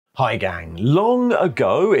Hi gang, long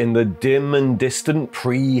ago in the dim and distant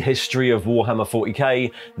pre-history of Warhammer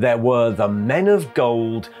 40k, there were the Men of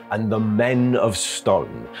Gold and the Men of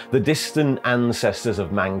Stone, the distant ancestors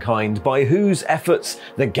of mankind by whose efforts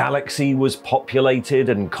the galaxy was populated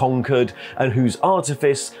and conquered, and whose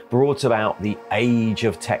artifice brought about the age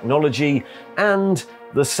of technology and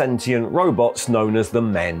the sentient robots known as the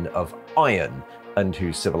Men of Iron, and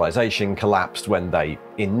whose civilization collapsed when they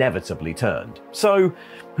inevitably turned. So,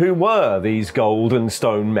 who were these gold and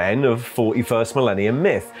stone men of 41st millennium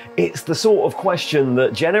myth? It's the sort of question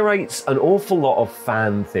that generates an awful lot of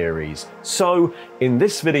fan theories. So, in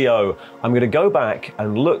this video, I'm going to go back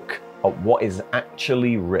and look at what is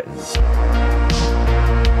actually written.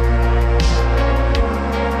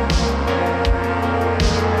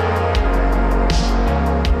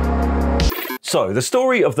 So, the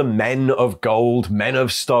story of the Men of Gold, Men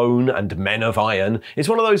of Stone, and Men of Iron is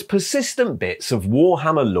one of those persistent bits of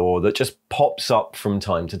Warhammer lore that just pops up from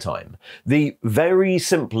time to time. The very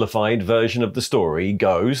simplified version of the story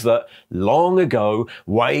goes that long ago,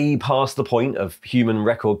 way past the point of human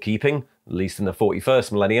record keeping, at least in the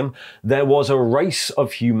 41st millennium, there was a race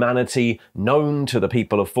of humanity known to the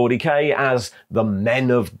people of 40k as the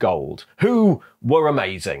Men of Gold, who were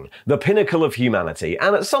amazing, the pinnacle of humanity,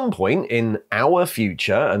 and at some point in our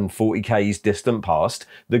future and 40k's distant past,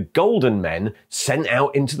 the Golden Men sent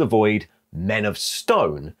out into the void Men of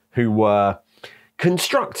Stone, who were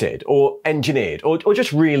constructed or engineered or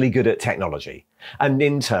just really good at technology. And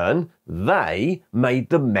in turn, they made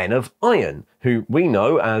the Men of Iron, who we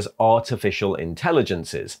know as artificial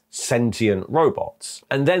intelligences, sentient robots.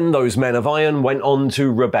 And then those Men of Iron went on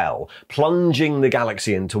to rebel, plunging the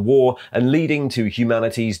galaxy into war and leading to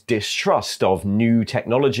humanity's distrust of new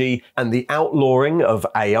technology, and the outlawing of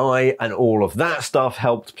AI, and all of that stuff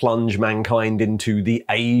helped plunge mankind into the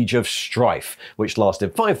Age of Strife, which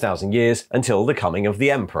lasted 5,000 years until the coming of the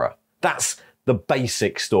Emperor. That's the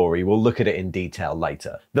basic story. We'll look at it in detail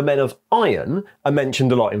later. The Men of Iron are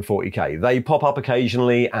mentioned a lot in 40k. They pop up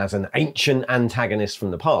occasionally as an ancient antagonist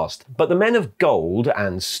from the past, but the Men of Gold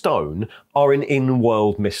and Stone are an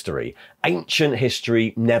in-world mystery, ancient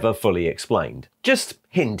history never fully explained, just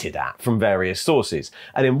hinted at from various sources.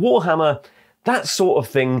 And in Warhammer, that sort of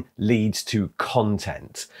thing leads to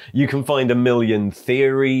content. You can find a million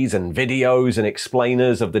theories and videos and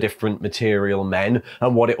explainers of the different material men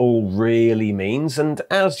and what it all really means, and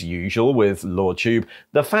as usual with LoreTube,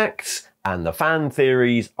 the facts and the fan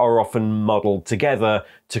theories are often muddled together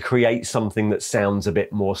to create something that sounds a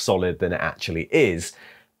bit more solid than it actually is,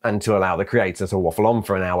 and to allow the creator to waffle on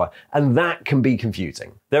for an hour, and that can be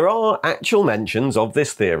confusing. There are actual mentions of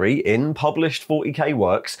this theory in published 40k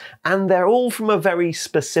works, and they're all from a very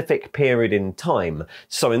specific period in time.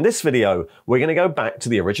 So in this video, we're going to go back to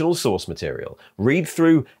the original source material, read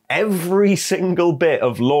through every single bit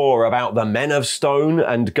of lore about the Men of Stone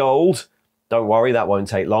and Gold. Don't worry, that won't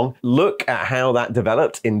take long. Look at how that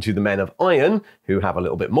developed into the Men of Iron, who have a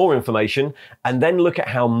little bit more information, and then look at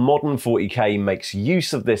how modern 40k makes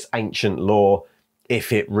use of this ancient lore,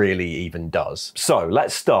 if it really even does. So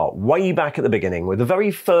let's start way back at the beginning with the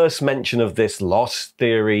very first mention of this lost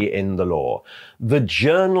theory in the lore. The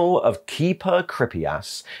Journal of Keeper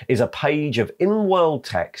Crippias is a page of in-world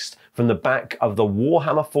text from the back of the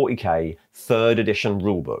Warhammer 40k 3rd edition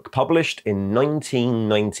rulebook, published in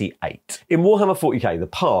 1998. In Warhammer 40k, the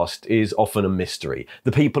past is often a mystery.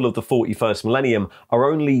 The people of the 41st millennium are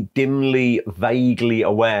only dimly, vaguely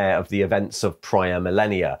aware of the events of prior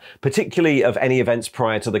millennia, particularly of any events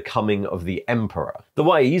prior to the coming of the Emperor. The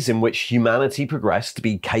ways in which humanity progressed to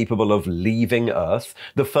be capable of leaving Earth,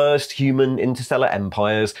 the first human interstellar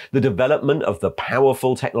empires, the development of the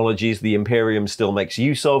powerful technologies the Imperium still makes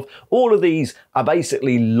use of, all of these are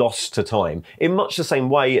basically lost to time, in much the same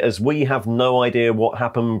way as we have no idea what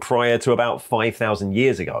happened prior to about 5,000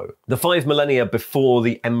 years ago. The 5 millennia before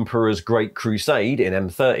the Emperor's Great Crusade in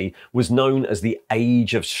M30 was known as the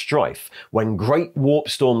Age of Strife, when great warp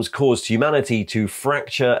storms caused humanity to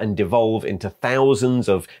fracture and devolve into thousands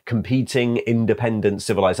of competing independent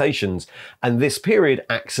civilizations, and this period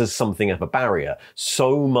acts as something of a barrier.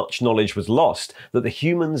 So much knowledge was lost that the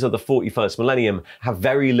humans of the 41st millennium have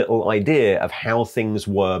very little idea of how things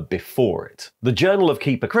were before it. The Journal of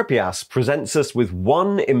Keeper Crippias presents us with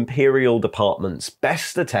one Imperial department's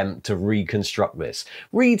best attempt to reconstruct this,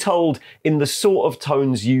 retold in the sort of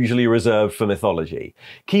tones usually reserved for mythology.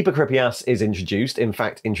 Keeper Crippias is introduced, in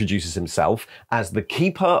fact introduces himself, as the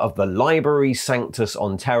Keeper of the Library Sanctum Sanctus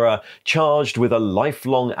on Terra, charged with a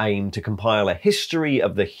lifelong aim to compile a history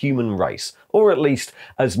of the human race, or at least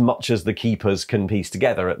as much as the Keepers can piece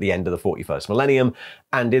together at the end of the 41st millennium,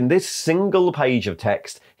 and in this single page of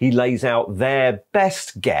text, he lays out their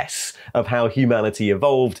best guess of how humanity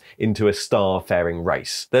evolved into a star-faring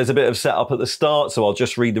race. There's a bit of setup at the start, so I'll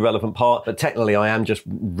just read the relevant part, but technically I am just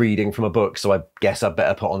reading from a book, so I guess I'd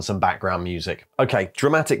better put on some background music. Okay,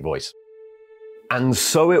 dramatic voice. And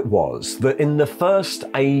so it was that in the first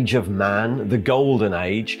age of man, the Golden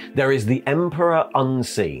Age, there is the Emperor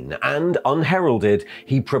unseen, and unheralded,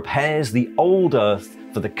 he prepares the old Earth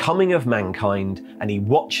for the coming of mankind, and he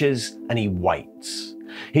watches and he waits.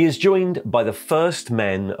 He is joined by the first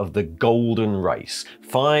men of the Golden Race,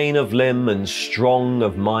 fine of limb and strong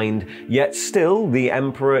of mind, yet still the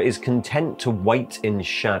Emperor is content to wait in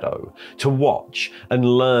shadow, to watch and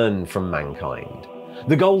learn from mankind.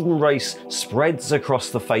 The Golden Race spreads across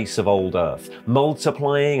the face of old Earth,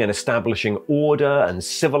 multiplying and establishing order and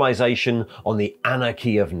civilization on the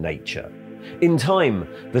anarchy of nature. In time,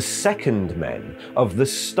 the second men of the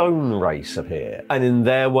Stone Race appear, and in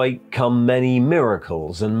their wake come many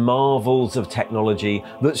miracles and marvels of technology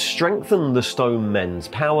that strengthen the Stone Men's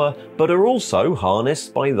power, but are also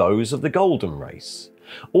harnessed by those of the Golden Race.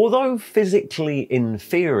 Although physically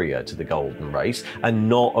inferior to the Golden Race, and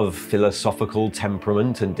not of philosophical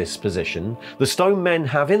temperament and disposition, the Stone Men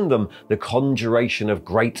have in them the conjuration of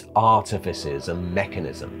great artifices and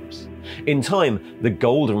mechanisms. In time, the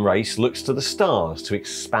Golden Race looks to the stars to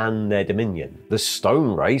expand their dominion. The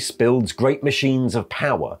Stone Race builds great machines of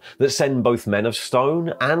power that send both men of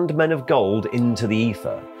stone and men of gold into the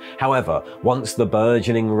ether. However, once the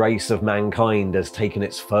burgeoning race of mankind has taken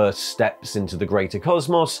its first steps into the greater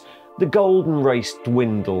cosmos, the Golden Race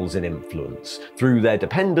dwindles in influence through their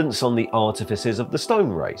dependence on the artifices of the Stone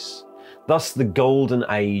Race. Thus the Golden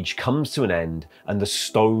Age comes to an end and the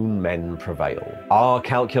Stone Men prevail. Our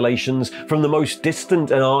calculations from the most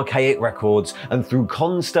distant and archaic records and through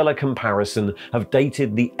constellar comparison have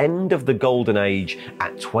dated the end of the Golden Age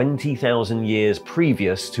at 20,000 years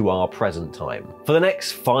previous to our present time. For the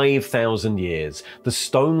next 5,000 years, the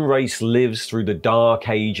Stone Race lives through the Dark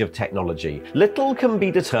Age of technology. Little can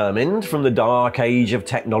be determined from the Dark Age of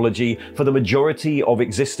technology, for the majority of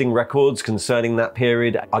existing records concerning that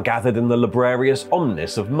period are gathered in the Librarius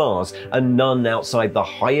Omnis of Mars, and none outside the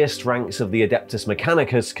highest ranks of the Adeptus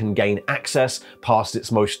Mechanicus can gain access past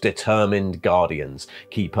its most determined guardians.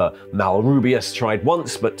 Keeper Malrubius tried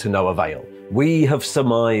once, but to no avail. We have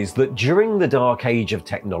surmised that during the Dark Age of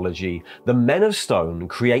technology, the Men of Stone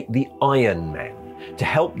create the Iron Men to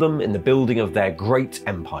help them in the building of their great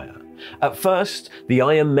empire. At first, the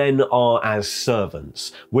Iron Men are as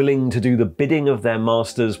servants, willing to do the bidding of their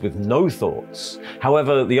masters with no thoughts.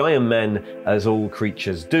 However, the Iron Men, as all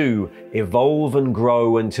creatures do, evolve and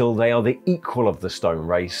grow until they are the equal of the Stone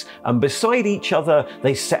Race, and beside each other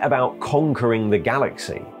they set about conquering the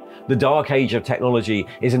galaxy. The Dark Age of technology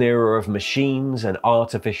is an era of machines and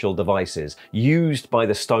artificial devices used by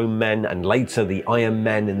the Stone Men and later the Iron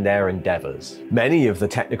Men in their endeavours. Many of the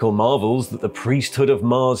technical marvels that the priesthood of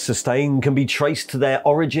Mars sustain can be traced to their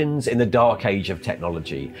origins in the Dark Age of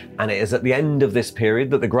technology, and it is at the end of this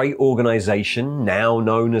period that the great organisation, now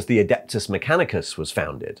known as the Adeptus Mechanicus, was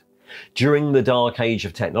founded. During the Dark Age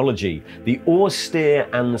of technology, the austere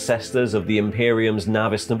ancestors of the Imperium's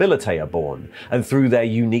Navis Nobilitae are born, and through their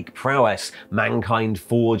unique prowess, mankind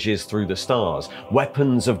forges through the stars.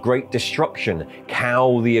 Weapons of great destruction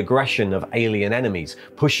cow the aggression of alien enemies,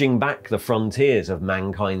 pushing back the frontiers of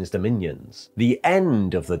mankind's dominions. The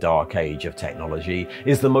end of the Dark Age of technology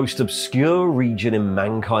is the most obscure region in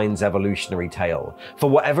mankind's evolutionary tale. For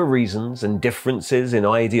whatever reasons and differences in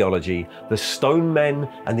ideology, the Stone Men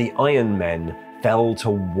and the Iron Men fell to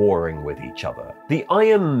warring with each other. The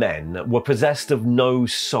Iron Men were possessed of no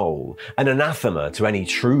soul, an anathema to any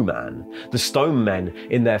true man. The Stone Men,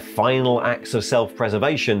 in their final acts of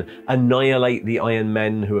self-preservation, annihilate the Iron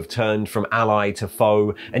Men who have turned from ally to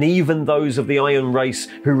foe, and even those of the Iron Race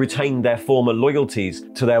who retained their former loyalties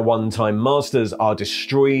to their one-time masters are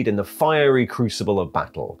destroyed in the fiery crucible of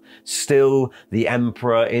battle. Still, the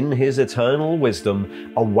Emperor, in his eternal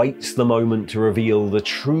wisdom, awaits the moment to reveal the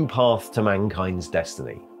true path to mankind's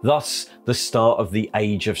destiny. Thus, the start of the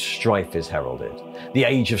Age of Strife is heralded. The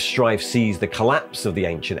Age of Strife sees the collapse of the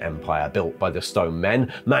ancient empire built by the Stone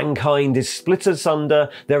Men. Mankind is split asunder,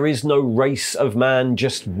 there is no race of man,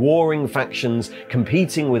 just warring factions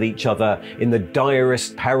competing with each other in the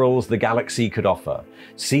direst perils the galaxy could offer.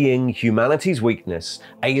 Seeing humanity's weakness,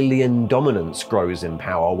 alien dominance grows in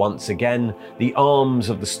power once again, the arms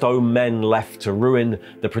of the Stone Men left to ruin,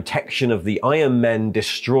 the protection of the Iron Men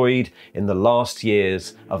destroyed in the last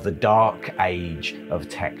years of the dark age of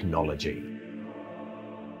technology.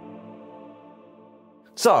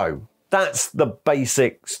 So, that's the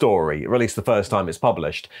basic story, or at least the first time it's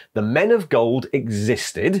published. The Men of Gold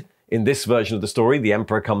existed. In this version of the story, the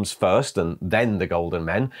Emperor comes first and then the Golden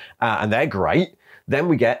Men, and they're great. Then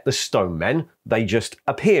we get the Stone Men. They just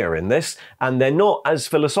appear in this, and they're not as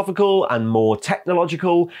philosophical and more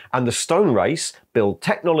technological, and the Stone Race build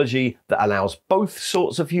technology that allows both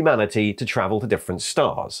sorts of humanity to travel to different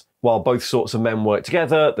stars. While both sorts of men work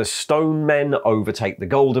together, the Stone Men overtake the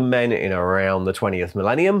Golden Men in around the 20th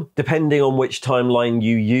millennium. Depending on which timeline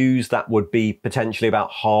you use, that would be potentially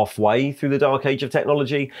about halfway through the Dark Age of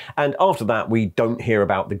technology, and after that we don't hear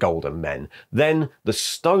about the Golden Men. Then the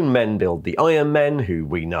Stone Men build the Iron Men, who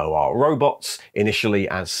we know are robots, initially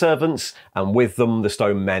as servants, and with them the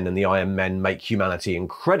Stone Men and the Iron Men make humanity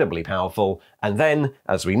incredibly powerful, and then,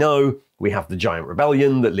 as we know, we have the giant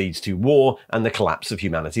rebellion that leads to war and the collapse of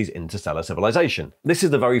humanity's interstellar civilization. This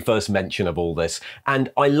is the very first mention of all this,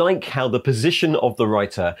 and I like how the position of the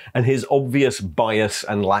writer and his obvious bias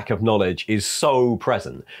and lack of knowledge is so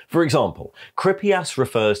present. For example, Crippias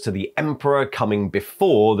refers to the Emperor coming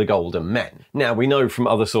before the Golden Men. Now, we know from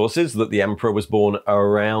other sources that the Emperor was born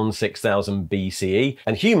around 6000 BCE,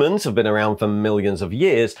 and humans have been around for millions of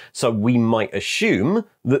years, so we might assume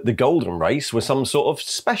that the Golden Race were some sort of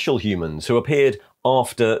special humans who appeared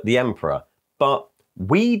after the Emperor. But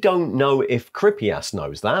we don't know if Crippias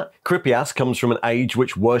knows that. Crippias comes from an age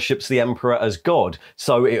which worships the Emperor as God,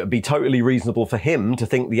 so it would be totally reasonable for him to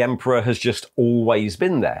think the Emperor has just always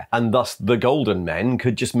been there, and thus the Golden Men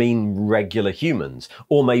could just mean regular humans,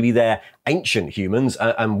 or maybe they're ancient humans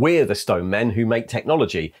and we're the Stone Men who make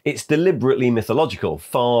technology. It's deliberately mythological,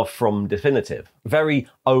 far from definitive. Very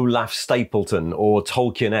Olaf Stapleton or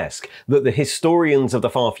Tolkien-esque, that the historians of the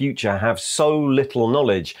far future have so little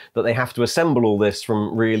knowledge that they have to assemble all this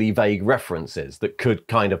from really vague references that could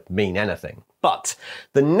kind of mean anything. But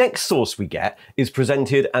the next source we get is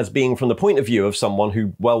presented as being from the point of view of someone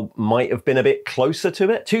who, well, might have been a bit closer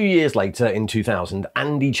to it. 2 years later, in 2000,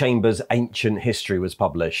 Andy Chambers' Ancient History was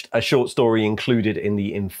published, a short story included in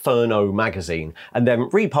the Inferno magazine, and then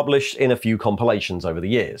republished in a few compilations over the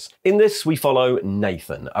years. In this, we follow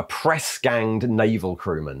Nathan, a press-ganged naval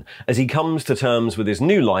crewman, as he comes to terms with his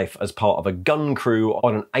new life as part of a gun crew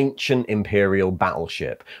on an ancient Imperial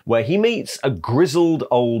battleship, where he meets a grizzled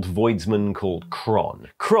old voidsman called Kron.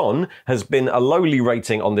 Kron has been a lowly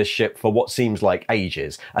rating on this ship for what seems like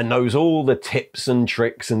ages, and knows all the tips and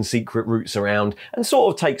tricks and secret routes around, and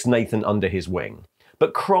sort of takes Nathan under his wing.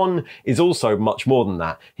 But Kron is also much more than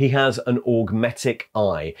that. He has an augmetic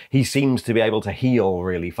eye. He seems to be able to heal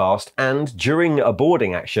really fast, and during a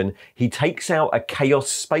boarding action, he takes out a Chaos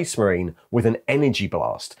Space Marine with an energy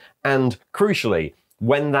blast. And crucially,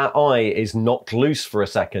 when that eye is knocked loose for a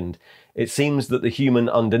second, it seems that the human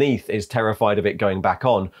underneath is terrified of it going back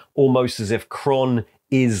on, almost as if Kron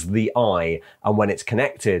is the eye, and when it's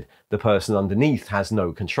connected, the person underneath has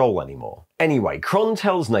no control anymore. Anyway, Kron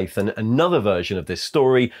tells Nathan another version of this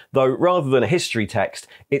story, though rather than a history text,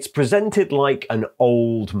 it's presented like an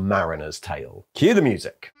old mariner's tale. Cue the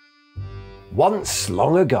music. Once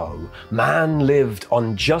long ago, man lived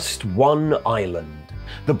on just one island.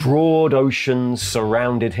 The broad oceans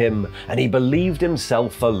surrounded him, and he believed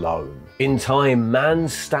himself alone. In time,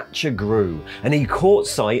 man's stature grew, and he caught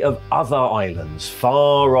sight of other islands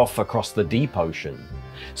far off across the deep ocean.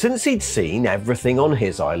 Since he'd seen everything on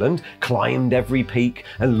his island, climbed every peak,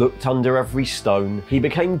 and looked under every stone, he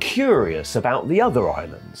became curious about the other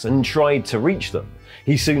islands and tried to reach them.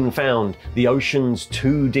 He soon found the oceans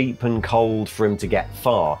too deep and cold for him to get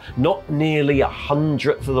far, not nearly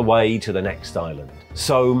 100th of the way to the next island.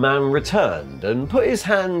 So man returned and put his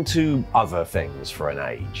hand to other things for an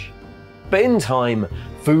age. But in time,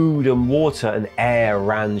 food and water and air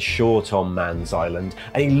ran short on man's island,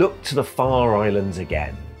 and he looked to the far islands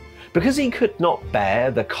again. Because he could not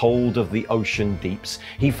bear the cold of the ocean deeps,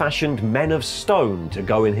 he fashioned men of stone to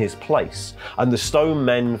go in his place, and the stone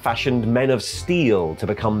men fashioned men of steel to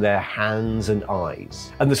become their hands and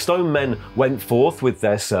eyes. And the stone men went forth with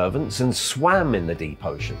their servants and swam in the deep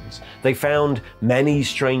oceans. They found many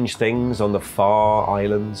strange things on the far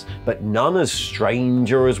islands, but none as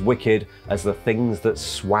strange or as wicked as the things that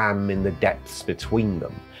swam in the depths between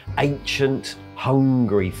them. Ancient,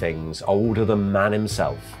 hungry things older than man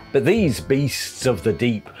himself. But these beasts of the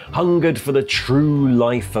deep hungered for the true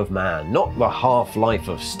life of man, not the half-life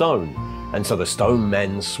of stone, and so the stone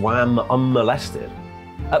men swam unmolested.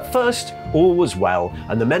 At first, all was well,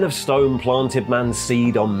 and the men of stone planted man's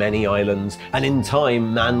seed on many islands, and in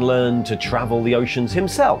time man learned to travel the oceans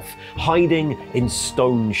himself, hiding in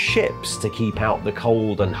stone ships to keep out the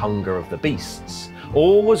cold and hunger of the beasts.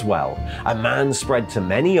 All was well, and man spread to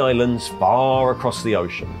many islands far across the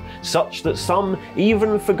ocean, such that some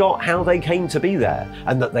even forgot how they came to be there,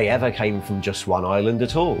 and that they ever came from just one island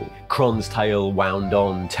at all. Cron's tale wound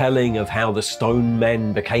on, telling of how the stone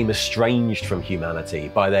men became estranged from humanity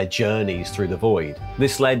by their journeys through the void.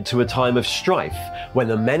 This led to a time of strife, when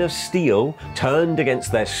the men of steel turned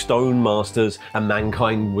against their stone masters, and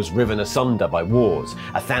mankind was riven asunder by wars.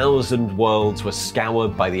 1,000 worlds were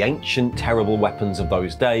scoured by the ancient terrible weapons of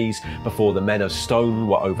those days before the men of stone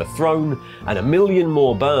were overthrown, and 1,000,000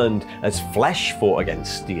 more burned as flesh fought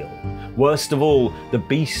against steel. Worst of all, the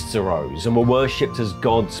beasts arose and were worshipped as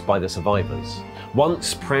gods by the survivors.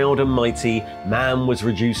 Once proud and mighty, man was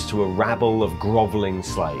reduced to a rabble of grovelling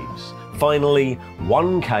slaves. Finally,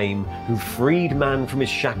 one came who freed man from his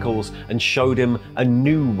shackles and showed him a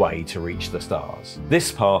new way to reach the stars.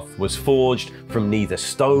 This path was forged from neither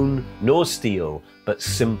stone nor steel, but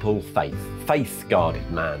simple faith. Faith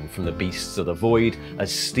guarded man from the beasts of the void,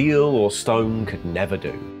 as steel or stone could never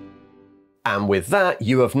do. And with that,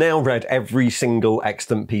 you have now read every single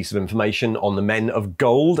extant piece of information on the men of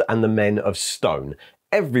gold and the men of stone.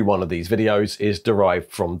 Every one of these videos is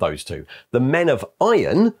derived from those two. The men of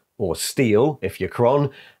iron, or steel if you're Cron,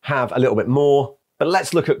 have a little bit more, but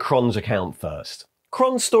let's look at Cron's account first.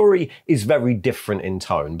 Cron's story is very different in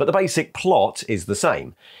tone, but the basic plot is the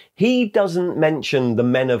same. He doesn't mention the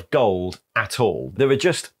men of gold at all. There are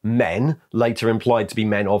just men, later implied to be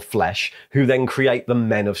men of flesh, who then create the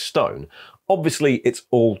men of stone. Obviously, it's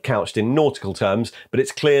all couched in nautical terms, but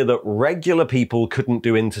it's clear that regular people couldn't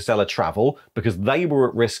do interstellar travel because they were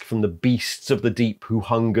at risk from the beasts of the deep who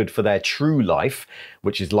hungered for their true life,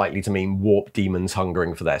 which is likely to mean warp demons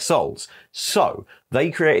hungering for their souls. So,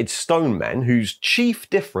 they created stone men whose chief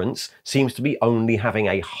difference seems to be only having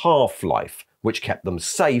a half-life, which kept them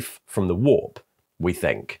safe from the warp, we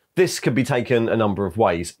think. This could be taken a number of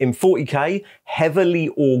ways. In 40k, heavily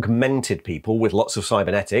augmented people with lots of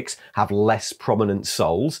cybernetics have less prominent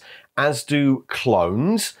souls, as do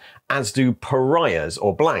clones, as do pariahs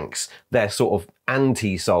or blanks. They're sort of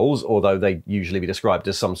anti-souls, although they'd usually be described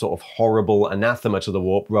as some sort of horrible anathema to the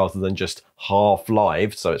warp rather than just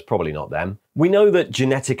half-lived, so it's probably not them. We know that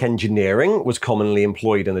genetic engineering was commonly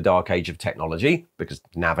employed in the Dark Age of technology, because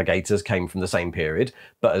navigators came from the same period,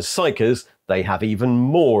 but as psychers, they have even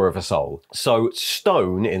more of a soul. So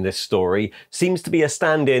stone in this story seems to be a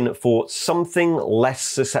stand-in for something less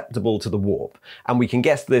susceptible to the warp. And we can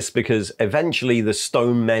guess this because eventually the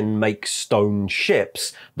stone men make stone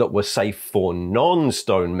ships that were safe for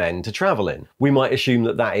non-stone men to travel in. We might assume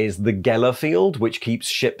that that is the Geller field, which keeps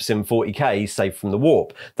ships in 40k safe from the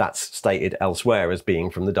warp. That's stated elsewhere as being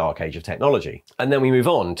from the Dark Age of technology. And then we move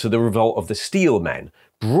on to the revolt of the Steel Men.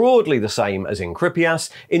 Broadly the same as in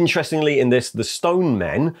Cripias. Interestingly, in this, the stone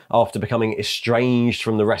men, after becoming estranged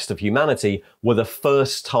from the rest of humanity, were the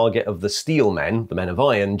first target of the steel men, the men of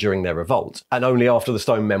iron, during their revolt. And only after the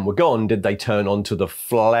stone men were gone did they turn on to the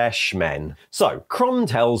flesh men. So, Cron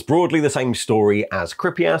tells broadly the same story as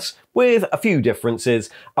Cripias, with a few differences,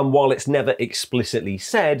 and while it's never explicitly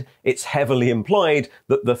said, it's heavily implied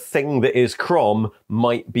that the thing that is Crom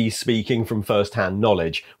might be speaking from first-hand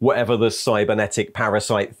knowledge. Whatever the cybernetic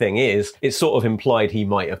parasite thing is, it's sort of implied he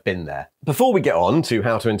might have been there. Before we get on to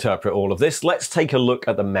how to interpret all of this, let's take a look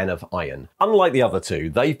at the Men of Iron. Unlike the other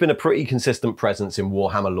two, they've been a pretty consistent presence in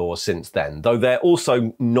Warhammer lore since then, though they're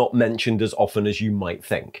also not mentioned as often as you might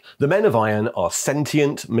think. The Men of Iron are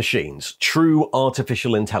sentient machines, true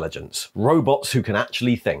artificial intelligence, robots who can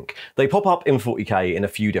actually think. They pop up in 40k in a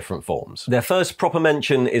few different forms. Their first proper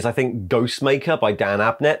mention is, I think, Ghostmaker by Dan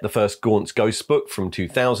Abnett, the first Gaunt's Ghost book from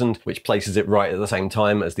 2000, which places it right at the same time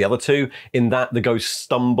time as the other two, in that the ghosts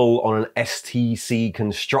stumble on an STC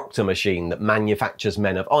constructor machine that manufactures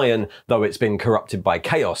men of iron, though it's been corrupted by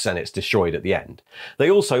chaos and it's destroyed at the end. They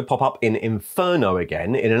also pop up in Inferno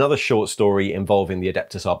again, in another short story involving the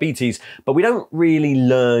Adeptus Arbites, but we don't really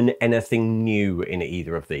learn anything new in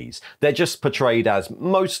either of these. They're just portrayed as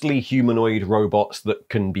mostly humanoid robots that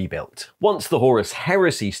can be built. Once the Horus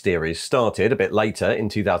Heresy series started a bit later in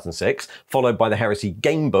 2006, followed by the Heresy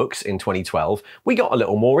gamebooks in 2012, we got a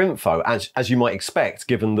little more info, as you might expect,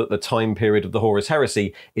 given that the time period of the Horus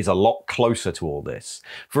Heresy is a lot closer to all this.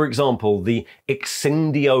 For example, the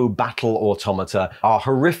Exindio battle automata are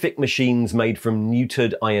horrific machines made from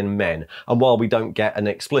neutered iron men, and while we don't get an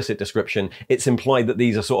explicit description, it's implied that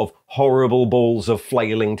these are sort of horrible balls of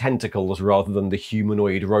flailing tentacles rather than the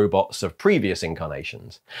humanoid robots of previous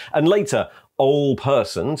incarnations. And later, Ol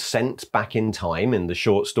Person, sent back in time in the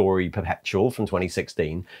short story Perpetual from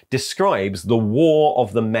 2016, describes the War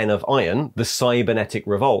of the Men of Iron, the Cybernetic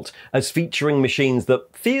Revolt, as featuring machines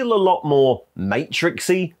that feel a lot more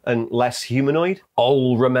Matrixy and less humanoid.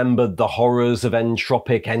 Ol remembered the horrors of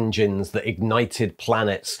entropic engines that ignited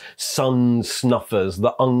planets, sun snuffers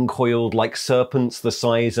that uncoiled like serpents the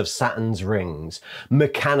size of Saturn's rings,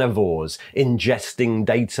 mechanivores ingesting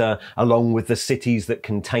data along with the cities that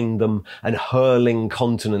contained them and hurling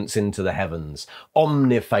continents into the heavens,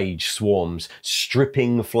 omniphage swarms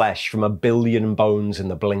stripping flesh from a billion bones in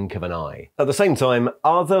the blink of an eye. At the same time,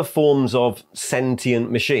 other forms of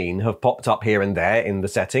sentient machine have popped up here and there in the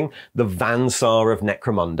setting. The Vansar of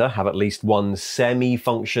Necromunda have at least one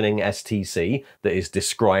semi-functioning STC that is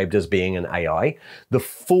described as being an AI. The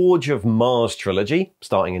Forge of Mars trilogy,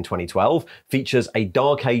 starting in 2012, features a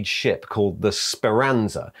Dark Age ship called the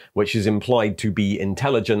Speranza, which is implied to be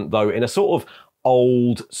intelligent, though in a sort of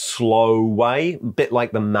old, slow way, a bit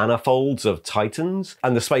like the manifolds of Titans.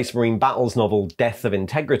 And the Space Marine Battles novel Death of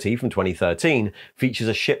Integrity from 2013 features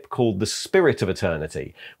a ship called the Spirit of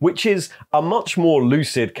Eternity, which is a much more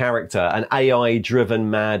lucid character, an AI driven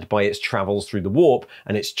mad by its travels through the warp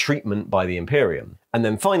and its treatment by the Imperium. And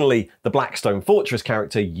then finally, the Blackstone Fortress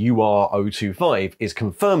character UR025 is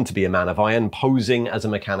confirmed to be a Man of Iron posing as a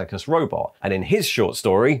Mechanicus robot. And in his short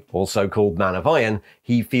story, also called Man of Iron,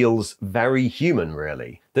 he feels very human,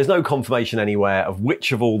 really. There's no confirmation anywhere of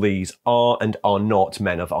which of all these are and are not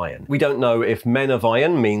Men of Iron. We don't know if Men of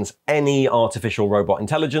Iron means any artificial robot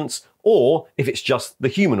intelligence, or if it's just the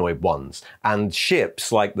humanoid ones, and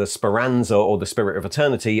ships like the Speranza or the Spirit of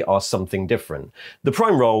Eternity are something different. The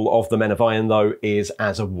prime role of the Men of Iron, though, is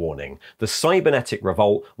as a warning. The Cybernetic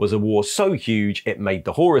Revolt was a war so huge it made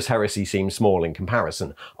the Horus Heresy seem small in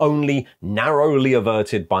comparison, only narrowly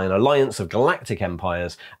averted by an alliance of galactic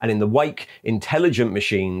empires, and in the wake, intelligent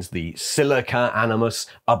machines, the Silica Animus,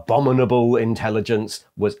 abominable intelligence,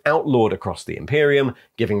 was outlawed across the Imperium,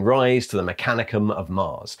 giving rise to the Mechanicum of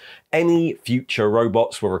Mars. Any future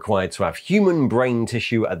robots were required to have human brain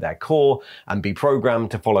tissue at their core and be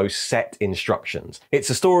programmed to follow set instructions. It's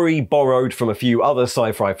a story borrowed from a few other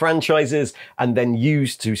sci-fi franchises and then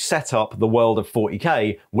used to set up the world of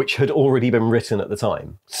 40k, which had already been written at the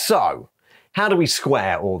time. So, how do we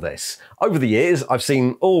square all this? Over the years, I've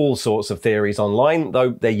seen all sorts of theories online,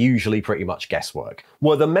 though they're usually pretty much guesswork.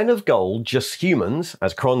 Were the Men of Gold just humans,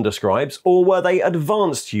 as Kron describes, or were they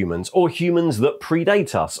advanced humans, or humans that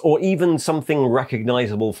predate us, or even something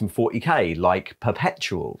recognizable from 40k, like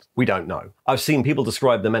Perpetuals? We don't know. I've seen people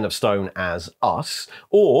describe the Men of Stone as us,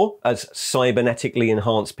 or as cybernetically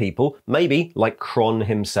enhanced people, maybe like Kron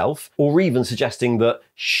himself, or even suggesting that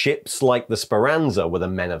ships like the Speranza were the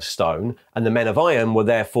Men of Stone, and the Men of Iron were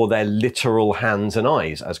therefore their literal hands and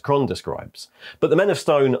eyes, as Kron describes. But the Men of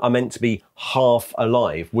Stone are meant to be half alive,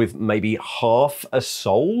 with maybe half a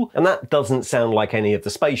soul, and that doesn't sound like any of the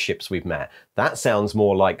spaceships we've met. That sounds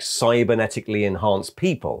more like cybernetically enhanced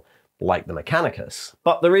people, like the Mechanicus.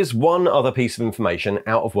 But there is one other piece of information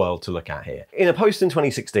out of world to look at here. In a post in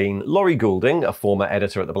 2016, Laurie Goulding, a former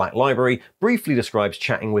editor at the Black Library, briefly describes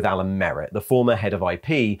chatting with Alan Merritt, the former head of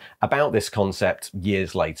IP, about this concept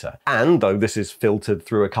years later. And though this is filtered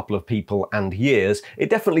through a couple of people and years, it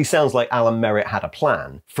definitely sounds like Alan Merritt had a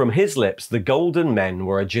plan. From his lips, the Golden Men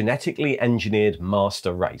were a genetically engineered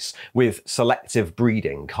master race, with selective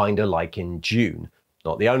breeding, kinda like in Dune.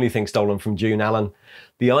 Not the only thing stolen from Dune, Alan.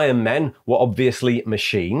 The Iron Men were obviously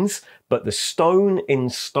machines, but the stone in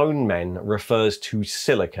Stone Men refers to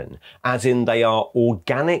silicon, as in they are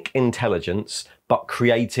organic intelligence, but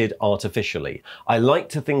created artificially. I like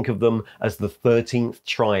to think of them as the 13th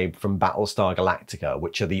tribe from Battlestar Galactica,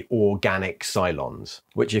 which are the organic Cylons,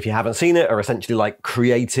 which, if you haven't seen it, are essentially like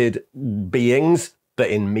created beings, but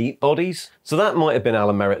in meat bodies. So that might have been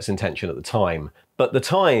Alan Merritt's intention at the time. But the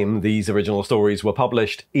time these original stories were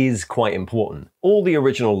published is quite important. All the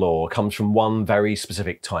original lore comes from one very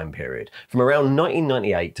specific time period, from around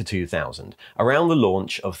 1998 to 2000, around the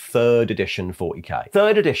launch of 3rd edition 40k.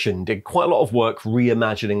 3rd edition did quite a lot of work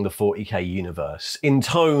reimagining the 40k universe. In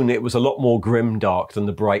tone, it was a lot more grimdark than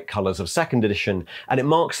the bright colours of 2nd edition, and it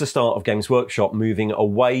marks the start of Games Workshop moving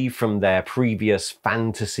away from their previous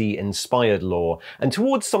fantasy-inspired lore and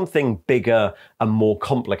towards something bigger and more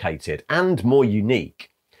complicated and more unique.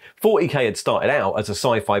 40k had started out as a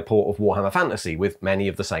sci-fi port of Warhammer Fantasy with many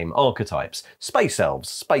of the same archetypes, space elves,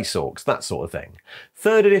 space orcs, that sort of thing.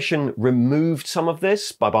 3rd edition removed some of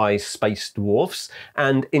this, bye-bye space dwarfs,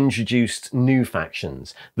 and introduced new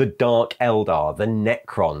factions. The Dark Eldar, the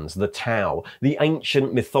Necrons, the Tau, the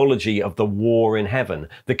ancient mythology of the War in Heaven,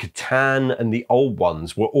 the Catan and the Old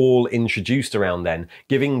Ones were all introduced around then,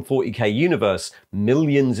 giving 40k universe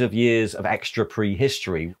millions of years of extra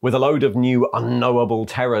prehistory, with a load of new unknowable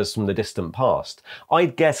terrors from the distant past.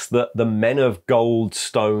 I'd guess that the Men of Gold,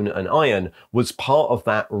 Stone and Iron was part of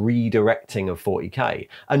that redirecting of 40k,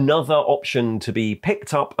 another option to be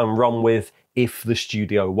picked up and run with if the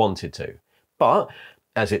studio wanted to. But,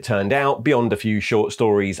 as it turned out, beyond a few short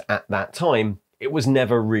stories at that time, it was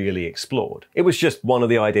never really explored. It was just one of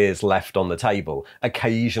the ideas left on the table,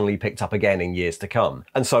 occasionally picked up again in years to come.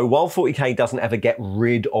 And so while 40k doesn't ever get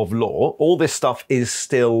rid of lore, all this stuff is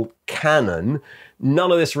still canon.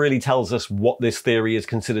 None of this really tells us what this theory is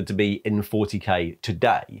considered to be in 40k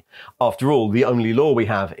today. After all, the only lore we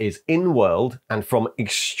have is in-world and from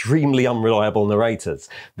extremely unreliable narrators.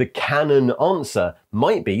 The canon answer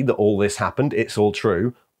might be that all this happened, it's all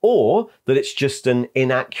true, or that it's just an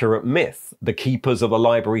inaccurate myth. The keepers of the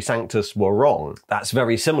Library Sanctus were wrong. That's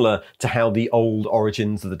very similar to how the old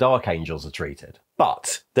origins of the Dark Angels are treated.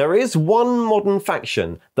 But there is one modern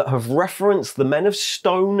faction that have referenced the Men of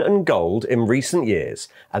Stone and Gold in recent years,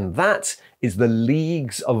 and that is the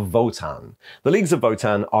Leagues of Votann. The Leagues of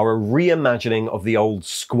Votann are a reimagining of the old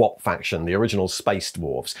Squat faction, the original Space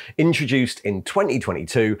Dwarves, introduced in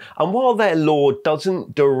 2022, and while their lore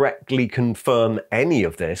doesn't directly confirm any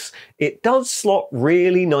of this, it does slot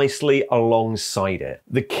really nicely alongside it.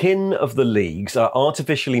 The kin of the Leagues are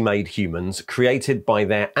artificially made humans created by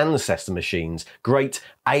their ancestor machines, great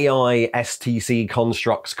AI STC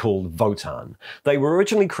constructs called Votann. They were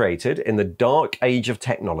originally created in the dark age of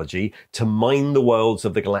technology to mine the worlds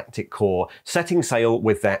of the galactic core, setting sail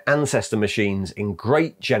with their ancestor machines in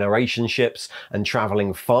great generation ships and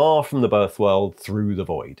travelling far from the birth world through the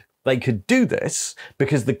void. They could do this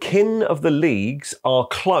because the kin of the Leagues are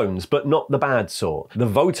clones, but not the bad sort. The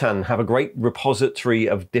Votann have a great repository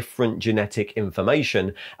of different genetic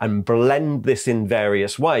information and blend this in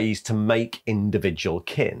various ways to make individual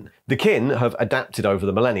kin. The kin have adapted over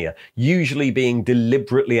the millennia, usually being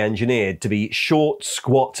deliberately engineered to be short,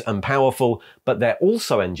 squat and powerful, but they're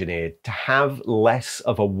also engineered to have less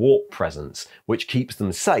of a warp presence, which keeps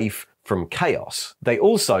them safe from chaos. They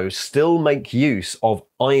also still make use of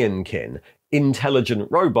Ironkin, intelligent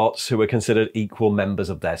robots who are considered equal members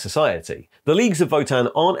of their society. The Leagues of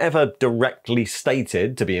Votann aren't ever directly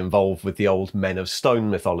stated to be involved with the old Men of Stone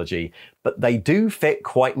mythology, but they do fit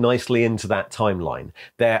quite nicely into that timeline.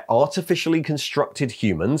 They're artificially constructed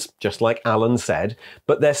humans, just like Alan said,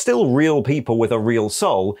 but they're still real people with a real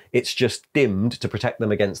soul, it's just dimmed to protect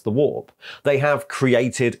them against the warp. They have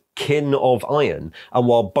created kin of iron, and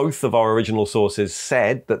while both of our original sources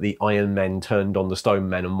said that the Iron Men turned on the Stone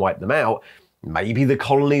Men and wiped them out, maybe the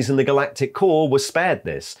colonies in the galactic core were spared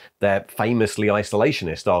this. They're famously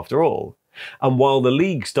isolationist after all. And while the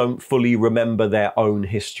Leagues don't fully remember their own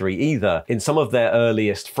history either, in some of their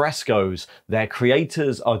earliest frescoes, their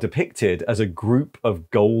creators are depicted as a group of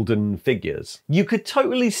golden figures. You could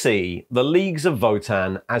totally see the Leagues of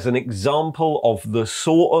Votann as an example of the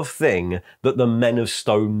sort of thing that the Men of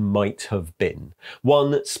Stone might have been.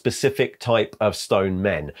 One specific type of stone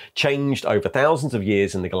men, changed over thousands of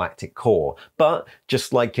years in the galactic core, but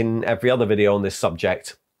just like in every other video on this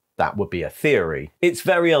subject, that would be a theory. It's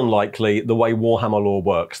very unlikely, the way Warhammer lore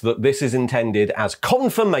works, that this is intended as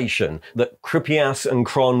confirmation that Kripias and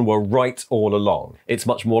Kron were right all along. It's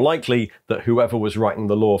much more likely that whoever was writing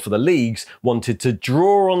the lore for the Leagues wanted to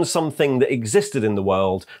draw on something that existed in the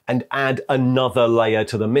world and add another layer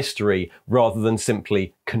to the mystery rather than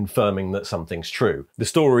simply confirming that something's true. The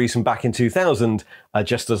stories from back in 2000 are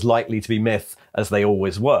just as likely to be myth as they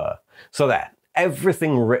always were. So there.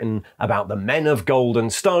 Everything written about the Men of Gold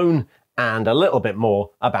and Stone, and a little bit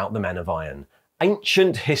more about the Men of Iron.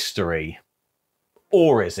 Ancient history.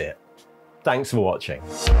 Or is it? Thanks for watching.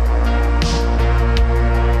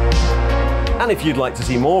 And if you'd like to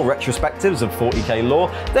see more retrospectives of 40k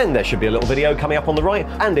lore, then there should be a little video coming up on the right.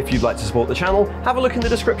 And if you'd like to support the channel, have a look in the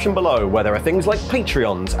description below where there are things like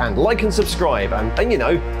Patreons and like and subscribe and you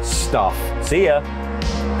know, stuff. See ya!